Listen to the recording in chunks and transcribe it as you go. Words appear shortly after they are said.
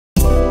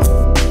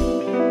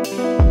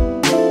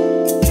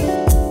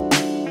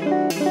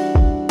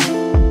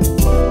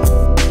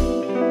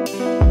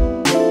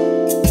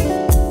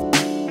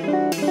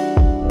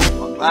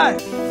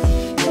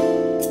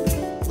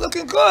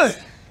good.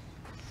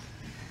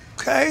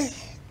 Okay,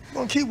 we're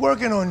gonna keep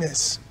working on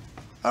this.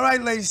 All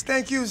right, ladies,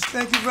 thank you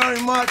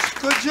very much.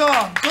 Good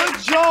job, good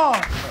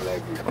job.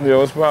 Yo,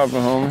 what's poppin',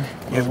 homie?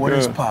 Yeah, what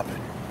is poppin'?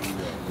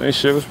 Ain't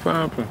shit was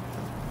poppin'.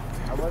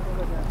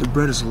 The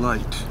bread is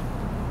light.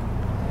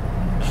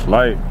 It's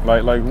light?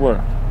 Light like what?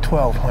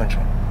 1,200.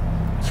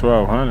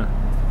 1,200?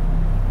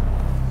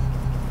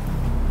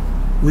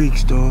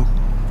 Weeks, dog.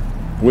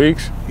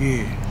 Weeks?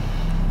 Yeah.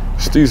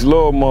 It's these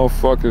little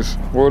motherfuckers.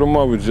 Word them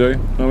up, Jay.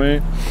 I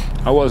mean,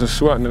 I wasn't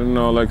sweating it and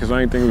all that because I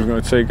didn't think it was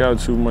gonna take out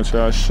too much of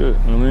our shit.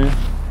 I mean?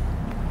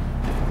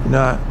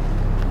 Nah,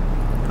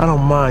 I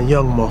don't mind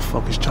young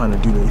motherfuckers trying to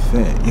do their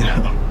thing, you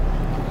know?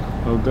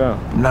 No doubt.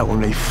 Not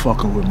when they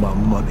fucking with my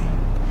money.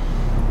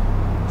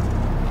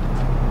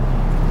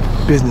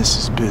 Business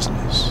is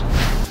business.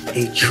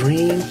 A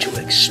dream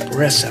to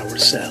express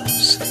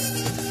ourselves.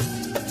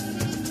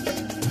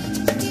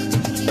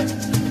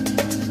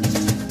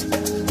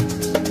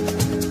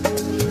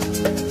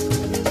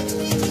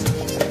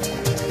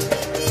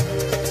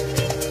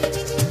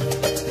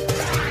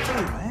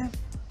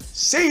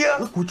 See ya.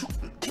 Look, would you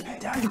keep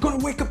it down? You're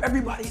gonna wake up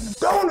everybody.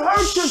 Don't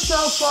hurt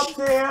yourself up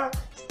there.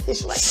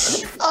 He's like,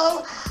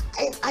 oh,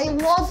 I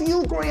love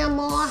you,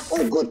 Grandma.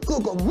 Oh, good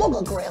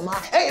mugga, Grandma.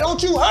 Hey,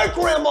 don't you hurt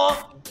Grandma.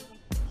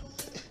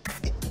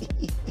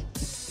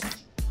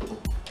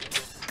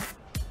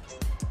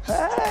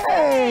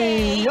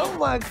 Hey, oh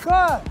my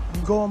God.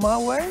 You going my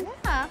way? Yeah,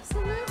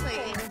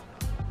 absolutely.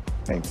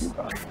 Thank you,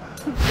 God.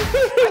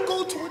 I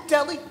go to a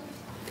deli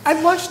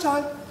at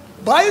lunchtime,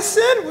 buy a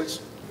sandwich.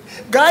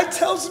 Guy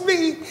tells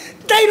me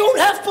they don't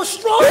have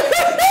pastrami.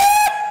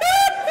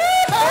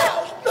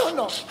 How?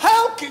 No.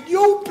 How can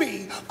you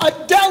be a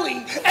deli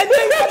and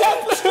they don't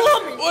have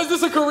pastrami? Was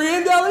this a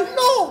Korean deli?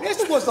 No,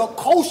 this was a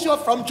kosher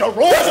from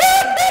Jerusalem.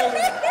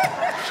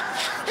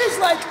 It's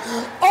like,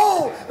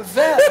 oh,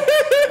 well,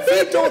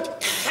 we don't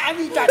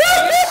carry that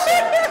answer.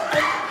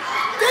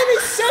 And then he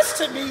says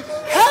to me,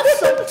 have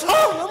some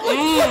tongue. I'm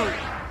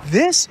like,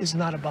 This is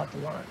not about the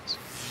lines.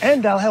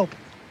 And I'll help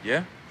you.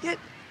 Yeah? Yet,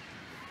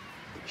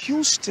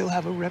 you still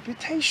have a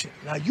reputation.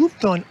 Now, you've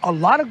done a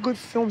lot of good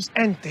films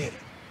and theater.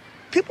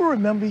 People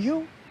remember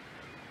you.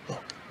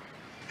 Look,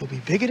 you'll be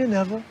bigger than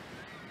ever.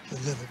 You'll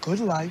live a good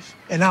life,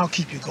 and I'll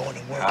keep you going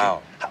and working.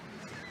 Wow.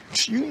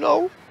 You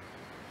know?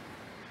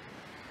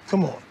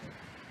 Come on.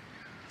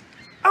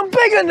 I'm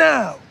bigger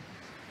now.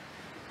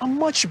 I'm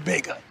much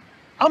bigger.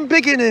 I'm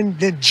bigger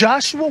than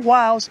Joshua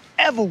Wiles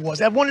ever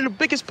was at one of the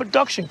biggest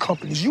production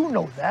companies. You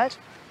know that.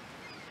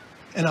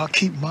 And I'll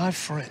keep my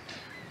friend,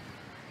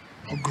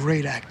 a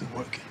great actor,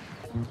 working.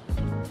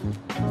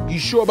 You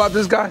sure about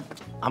this guy?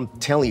 I'm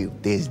telling you,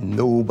 there's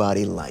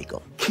nobody like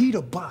him. Key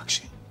to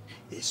boxing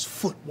is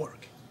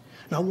footwork.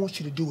 Now, I want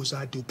you to do as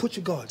I do. Put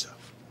your guards up.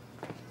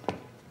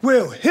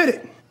 Will, hit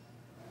it.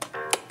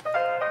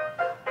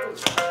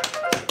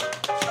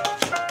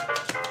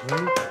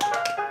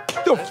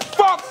 The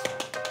fuck?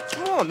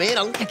 Come on, man.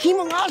 Hakeem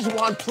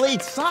Olajuwon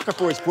played soccer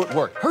for his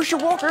footwork. Herschel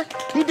Walker,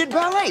 he did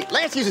ballet.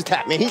 Lance uses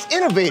tap, man. He's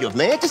innovative,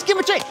 man. Just give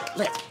him a chance.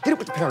 Lance, hit it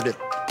with the paradiddle.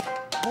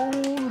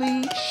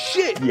 Holy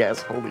shit.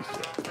 Yes, holy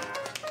shit.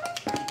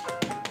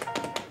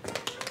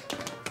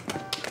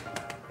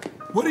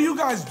 What are you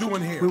guys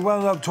doing here? We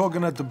wound up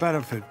talking at the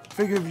benefit.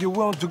 Figure if you're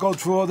willing to go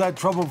through all that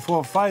trouble for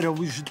a fighter,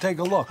 we should take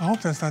a look. I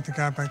hope that's not the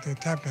guy back there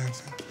tap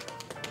dancing.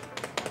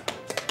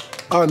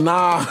 Oh,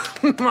 nah.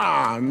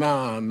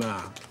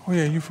 Nah. Oh,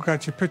 yeah, you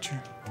forgot your picture.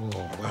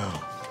 Oh,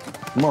 wow.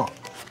 Mark,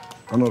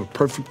 I know the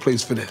perfect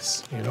place for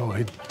this. you know,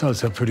 he does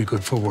have pretty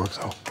good footwork,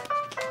 though.